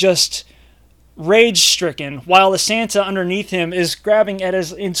fucking just rage-stricken, while the Santa underneath him is grabbing at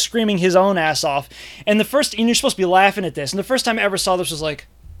his and screaming his own ass off. And you're supposed to be laughing at this. And the first time I ever saw this was like,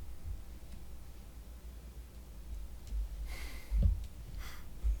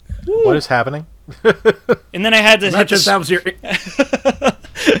 what is happening? and then I had to hit Just that was your.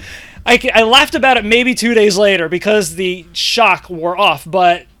 I laughed about it maybe 2 days later because the shock wore off,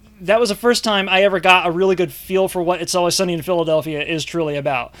 but that was the first time I ever got a really good feel for what It's Always Sunny in Philadelphia is truly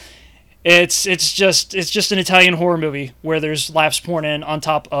about. It's just an Italian horror movie where there's laughs pouring in on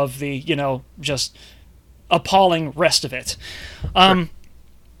top of the, just appalling rest of it.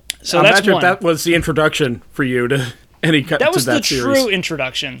 So that's Imagine one. if that was the introduction for you to any cut. That was to that the series. true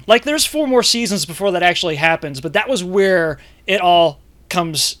introduction. Like, there's 4 more seasons before that actually happens, but that was where it all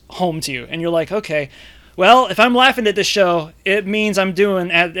comes home to you, and you're like, okay, well, if I'm laughing at this show, it means I'm doing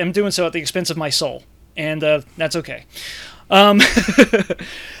so at the expense of my soul, and that's okay.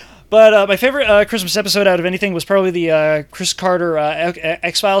 But my favorite Christmas episode out of anything was probably the Chris Carter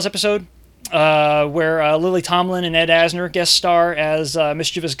X-Files episode, where Lily Tomlin and Ed Asner guest star as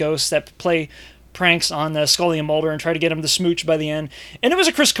mischievous ghosts that play pranks on Scully and Mulder and try to get him to smooch by the end. And it was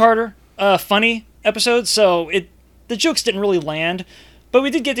a Chris Carter funny episode, so the jokes didn't really land, but we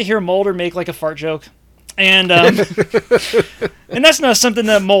did get to hear Mulder make like a fart joke, and and that's not something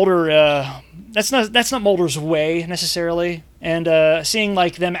that Mulder that's not Mulder's way necessarily. And seeing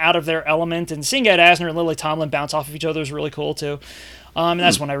like them out of their element and seeing Ed Asner and Lily Tomlin bounce off of each other is really cool too. And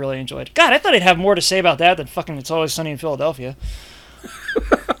that's one I really enjoyed. God, I thought I'd have more to say about that than fucking It's Always Sunny in Philadelphia.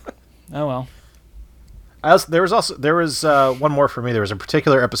 Oh well. There was one more for me. There was a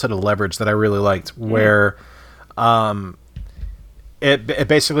particular episode of Leverage that I really liked, where it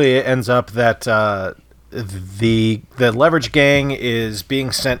basically ends up that the Leverage gang is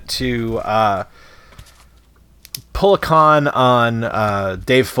being sent to pull a con on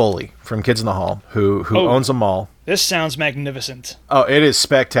Dave Foley from Kids in the Hall, who owns a mall. This sounds magnificent. Oh, it is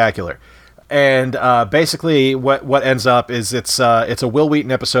spectacular. And basically, what ends up is it's a Will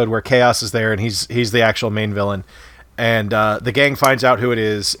Wheaton episode where Chaos is there, and he's the actual main villain, and the gang finds out who it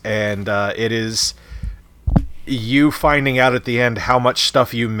is, and it is you finding out at the end how much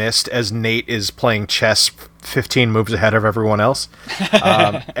stuff you missed as Nate is playing chess 15 moves ahead of everyone else,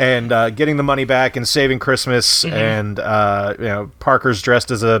 and getting the money back and saving Christmas, and Parker's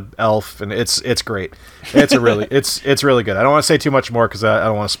dressed as a elf, and it's great. It's really good. I don't want to say too much more because I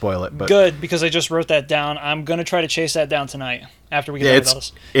don't want to spoil it. But good, because I just wrote that down. I'm gonna try to chase that down tonight after we get done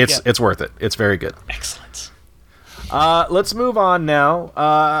with this. It's worth it. It's very good. Excellent. Let's move on now.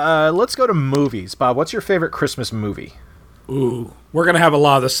 Let's go to movies. Bob, what's your favorite Christmas movie? Ooh, we're going to have a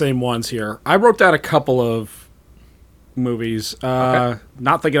lot of the same ones here. I wrote down a couple of movies. Okay.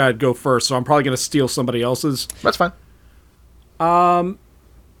 Not thinking I'd go first, so I'm probably going to steal somebody else's. That's fine.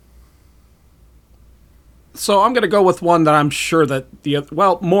 So I'm going to go with one that I'm sure that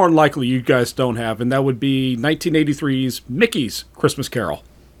more than likely you guys don't have, and that would be 1983's Mickey's Christmas Carol.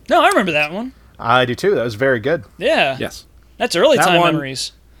 No, I remember that one. I do too. That was very good. Yeah. Yes. That's early That time one-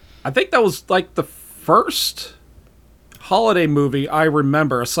 memories. I think that was like the first holiday movie I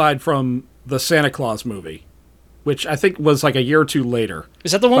remember, aside from the Santa Claus movie, which I think was like a year or two later.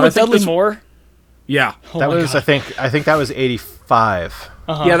 Is that the one But I with think Dudley this- Moore? Yeah. Oh That my was God. I think that was 85.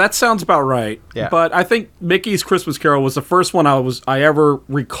 Yeah, that sounds about right. Yeah. But I think Mickey's Christmas Carol was the first one I ever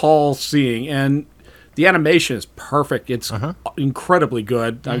recall seeing, and the animation is perfect. It's incredibly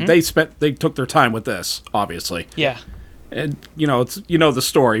good. They took their time with this, obviously. Yeah. And it's the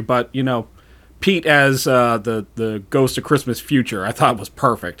story, but Pete as the ghost of Christmas future, I thought was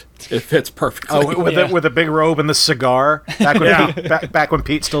perfect. It fits perfectly. Oh, with a big robe and the cigar. Back when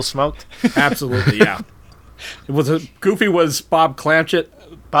Pete still smoked. Absolutely, yeah. Goofy was Bob Cratchit.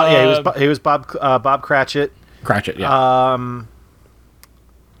 He was Bob Cratchit. Cratchit, yeah.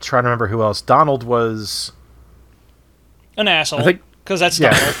 Trying to remember who else. Donald was An asshole. I think- because that's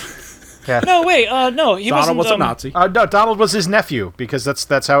Yeah. Donald. yeah. No, wait. No, he Donald wasn't. was a Nazi. No, Donald was his nephew because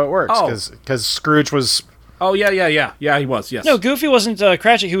that's how it works. Oh. Because Scrooge was. Oh, yeah, he was, yes. No, Goofy wasn't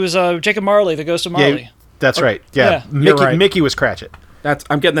Cratchit. He was Jacob Marley, the ghost of Marley. Yeah, that's right. Yeah, Yeah. You're right. Mickey was Cratchit.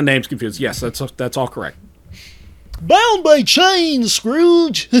 I'm getting the names confused. Yes, that's all correct. Bound by chains,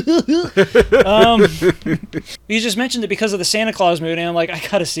 Scrooge. You just mentioned it because of the Santa Claus movie, and I'm like, I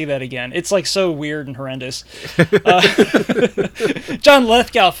gotta see that again. It's like so weird and horrendous. John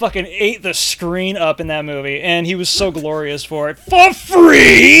Lithgow fucking ate the screen up in that movie, and he was so glorious for it. For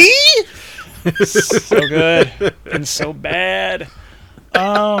free? So good and so bad.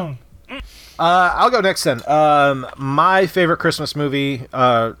 I'll go next then. My favorite Christmas movie,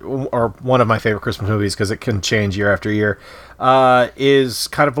 or one of my favorite Christmas movies, because it can change year after year, is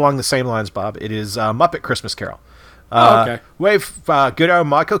kind of along the same lines, Bob. It is Muppet Christmas Carol. Okay. With good old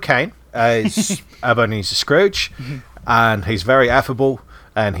Michael Caine as Ebenezer Scrooge, and he's very affable,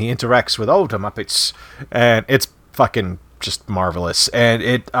 and he interacts with older Muppets, and it's fucking just marvelous. And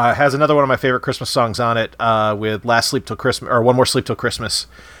it has another one of my favorite Christmas songs on it, with "Last Sleep Till Christmas" or "One More Sleep Till Christmas."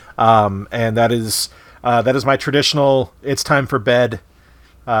 And that is my traditional. It's time for bed.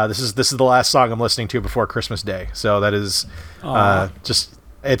 This is the last song I'm listening to before Christmas Day. So that is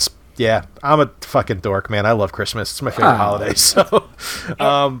yeah. I'm a fucking dork, man. I love Christmas. It's my favorite holiday. So,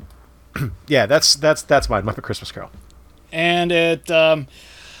 yeah, that's mine. Muppet Christmas Carol. And it.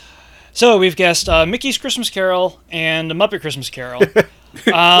 So we've guessed Mickey's Christmas Carol and the Muppet Christmas Carol. Which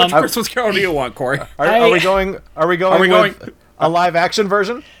Christmas Carol do you want, Corey? Are we going with a live action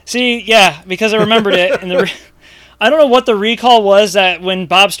version? See, yeah, because I remembered it. And I don't know what the recall was that when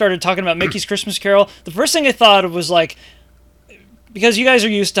Bob started talking about Mickey's Christmas Carol, the first thing I thought of was like, because you guys are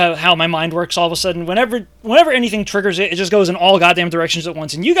used to how my mind works all of a sudden, whenever anything triggers it, it just goes in all goddamn directions at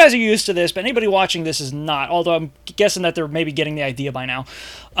once. And you guys are used to this, but anybody watching this is not, although I'm guessing that they're maybe getting the idea by now.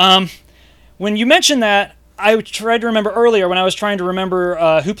 When you mentioned that, I tried to remember earlier when I was trying to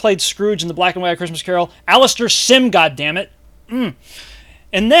remember who played Scrooge in the black and white Christmas Carol. Alistair Sim, goddammit. And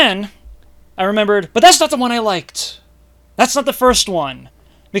then I remembered, but that's not the one I liked. That's not the first one.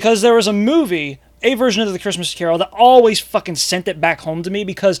 Because there was a movie, a version of the Christmas Carol, that always fucking sent it back home to me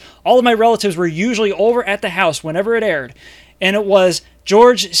because all of my relatives were usually over at the house whenever it aired. And it was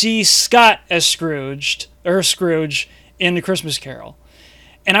George C. Scott as Scrooge in the Christmas Carol.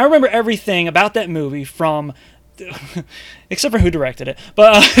 And I remember everything about that movie from, except for who directed it,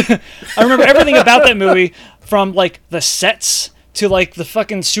 but I remember everything about that movie from like the sets to like the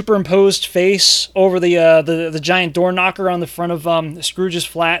fucking superimposed face over the giant door knocker on the front of Scrooge's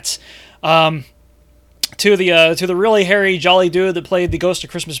flats, to the really hairy jolly dude that played the Ghost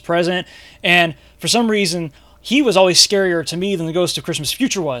of Christmas Present, and for some reason he was always scarier to me than the Ghost of Christmas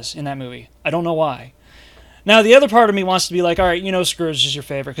Future was in that movie. I don't know why. Now, the other part of me wants to be like, all right, you know Scrooge is your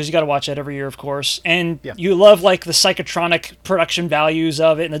favorite because you got to watch that every year, of course. And you love, like, the psychotronic production values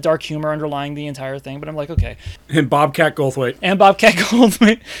of it and the dark humor underlying the entire thing. But I'm like, okay. And Bobcat Goldthwait.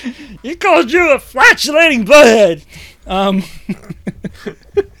 He called you a flatulating butthead.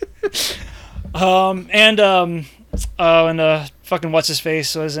 Fucking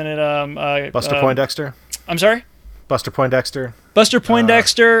what's-his-face was in it? Buster Poindexter? I'm sorry? Buster Poindexter. Buster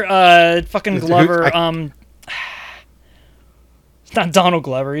Poindexter, fucking Glover, it's not Donald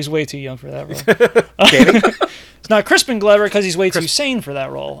Glover. He's way too young for that role. It's not Crispin Glover because he's way too sane for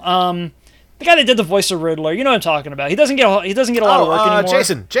that role. The guy that did the voice of Riddler, you know what I'm talking about. He doesn't get a lot of work anymore.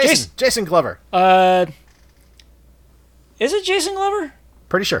 Jason Glover. Is it Jason Glover?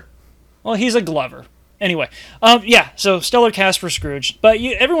 Pretty sure. Well, he's a Glover. Anyway, so stellar cast for Scrooge. But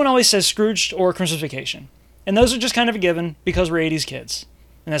everyone always says Scrooge or Christmas Vacation. And those are just kind of a given because we're 80s kids.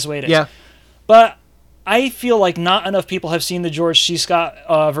 And that's the way it is. Yeah. But I feel like not enough people have seen the George C. Scott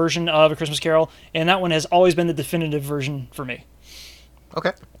version of A Christmas Carol, and that one has always been the definitive version for me.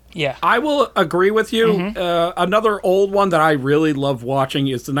 Okay. Yeah. I will agree with you. Mm-hmm. Another old one that I really love watching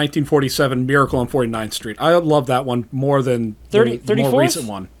is the 1947 Miracle on 49th Street. I love that one more than the more recent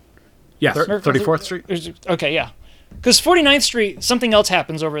one. Yes. 34th Street? Okay, yeah. Because 49th Street, something else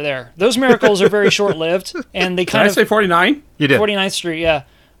happens over there. Those miracles are very short-lived, and they kind of... Did I say 49? You did. 49th Street, yeah.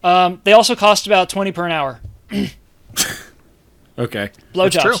 They also cost about $20 per an hour. Okay.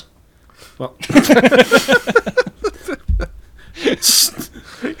 Blowjobs. True. Well.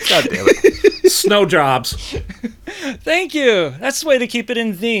 God damn it. Snow jobs. Thank you. That's the way to keep it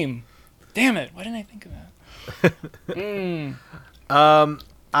in theme. Damn it. Why didn't I think of that?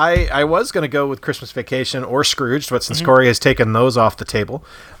 I was going to go with Christmas Vacation or Scrooge, but since Corey has taken those off the table,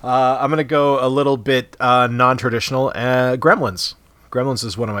 I'm going to go a little bit non-traditional. Gremlins. Gremlins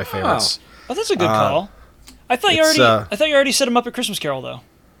is one of my favorites. Oh, that's a good call. I thought you already set him up at Christmas Carol, though.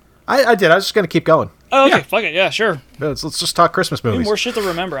 I did. I was just going to keep going. Oh, okay. Yeah. Fuck it. Yeah, sure. Let's just talk Christmas movies. More shit to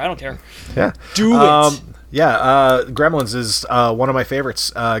remember. I don't care. Yeah. Do it. Gremlins is one of my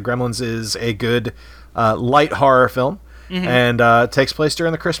favorites. Gremlins is a good light horror film. Mm-hmm. And takes place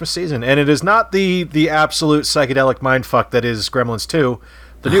during the Christmas season. And it is not the absolute psychedelic mindfuck that is Gremlins 2,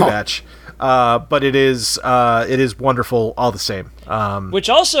 the new batch. But it is wonderful all the same. Which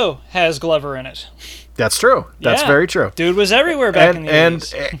also has Glover in it. That's true. That's very true. Dude was everywhere back in the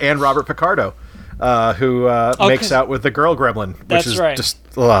 80s. And Robert Picardo. who makes out with the girl gremlin, which That's is right. just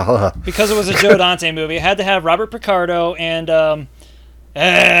Because it was a Joe Dante movie. It had to have Robert Picardo and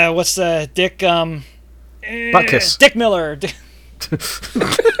what's the Dick Butkus. Dick Miller.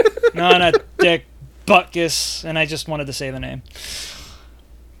 No, not Dick Butkus. And I just wanted to say the name.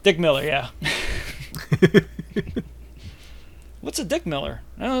 Dick Miller, yeah. What's a Dick Miller?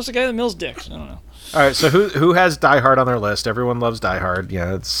 I don't know. It's the guy that mills dicks. I don't know. All right, so who has Die Hard on their list? Everyone loves Die Hard.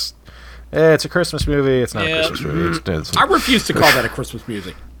 Yeah, it's a Christmas movie. It's not a Christmas movie. I refuse to call that a Christmas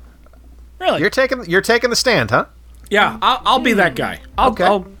movie. Really? You're taking the stand, huh? Yeah, I'll be that guy.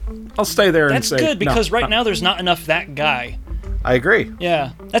 I'll stay there and That's say good because no, right now there's not enough that guy. I agree.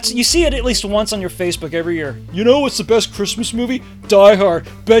 Yeah, you see it at least once on your Facebook every year. You know what's the best Christmas movie? Die Hard.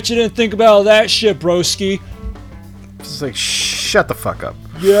 Bet you didn't think about that shit, broski. It's like, shut the fuck up.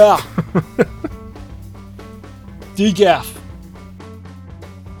 Yeah. DGAF.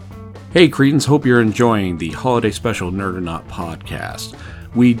 Hey, Cretins, hope you're enjoying the holiday special Nerd or Not podcast.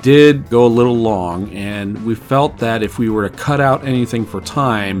 We did go a little long, and we felt that if we were to cut out anything for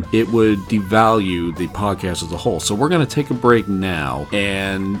time, it would devalue the podcast as a whole. So we're going to take a break now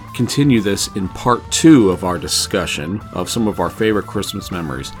and continue this in part 2 of our discussion of some of our favorite Christmas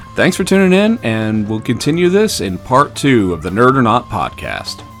memories. Thanks for tuning in, and we'll continue this in part 2 of the Nerd or Not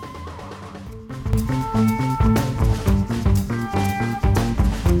podcast.